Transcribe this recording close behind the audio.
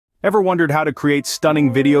Ever wondered how to create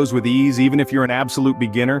stunning videos with ease even if you're an absolute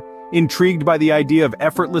beginner? Intrigued by the idea of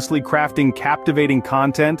effortlessly crafting captivating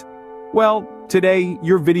content? Well, today,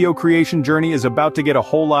 your video creation journey is about to get a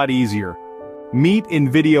whole lot easier. Meet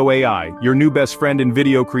InVideo.ai, your new best friend in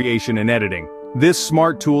video creation and editing. This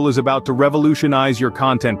smart tool is about to revolutionize your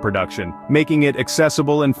content production, making it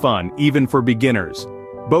accessible and fun, even for beginners.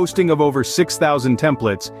 Boasting of over 6,000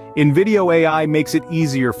 templates, InVideo.ai makes it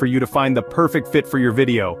easier for you to find the perfect fit for your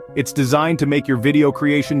video. It's designed to make your video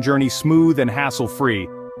creation journey smooth and hassle-free.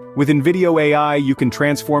 With InVideo.ai, you can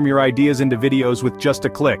transform your ideas into videos with just a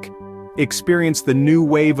click. Experience the new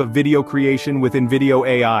wave of video creation with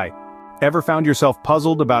InVideo.ai. Ever found yourself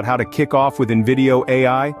puzzled about how to kick off with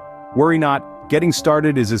InVideo.ai? Worry not, getting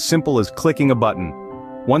started is as simple as clicking a button.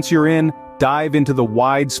 Once you're in, dive into the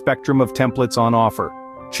wide spectrum of templates on offer.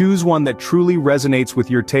 Choose one that truly resonates with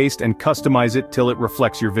your taste and customize it till it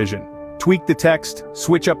reflects your vision. Tweak the text,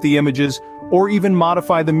 switch up the images, or even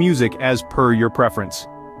modify the music as per your preference.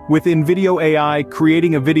 With InVideo.ai,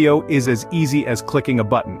 creating a video is as easy as clicking a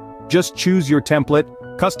button. Just choose your template,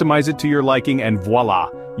 customize it to your liking, and voila,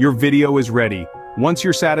 your video is ready. Once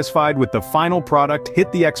you're satisfied with the final product, hit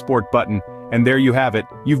the export button, and there you have it.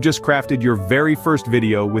 You've just crafted your very first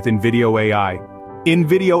video with InVideo.ai.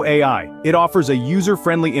 InVideo.ai, it offers a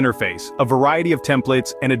user-friendly interface, a variety of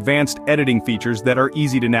templates, and advanced editing features that are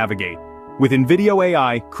easy to navigate. With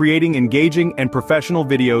InVideo.ai, creating engaging and professional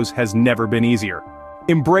videos has never been easier.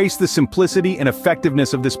 Embrace the simplicity and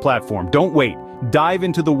effectiveness of this platform. Don't wait. Dive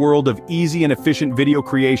into the world of easy and efficient video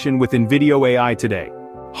creation with InVideo.ai today.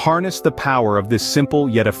 Harness the power of this simple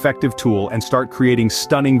yet effective tool and start creating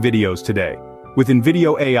stunning videos today. With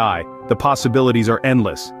InVideo.ai, the possibilities are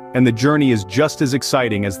endless, and the journey is just as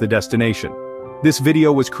exciting as the destination. This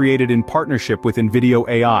video was created in partnership with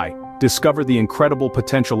InVideo.ai. Discover the incredible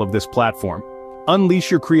potential of this platform.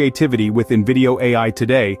 Unleash your creativity with InVideo.ai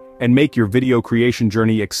today and make your video creation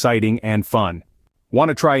journey exciting and fun. Want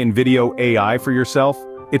to try InVideo.ai for yourself?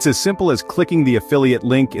 It's as simple as clicking the affiliate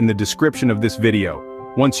link in the description of this video.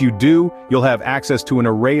 Once you do, you'll have access to an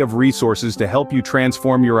array of resources to help you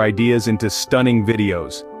transform your ideas into stunning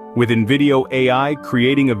videos. With InVideo.ai,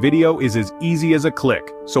 creating a video is as easy as a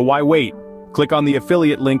click, so why wait? Click on the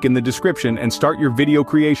affiliate link in the description and start your video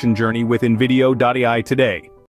creation journey with InVideo.ai today.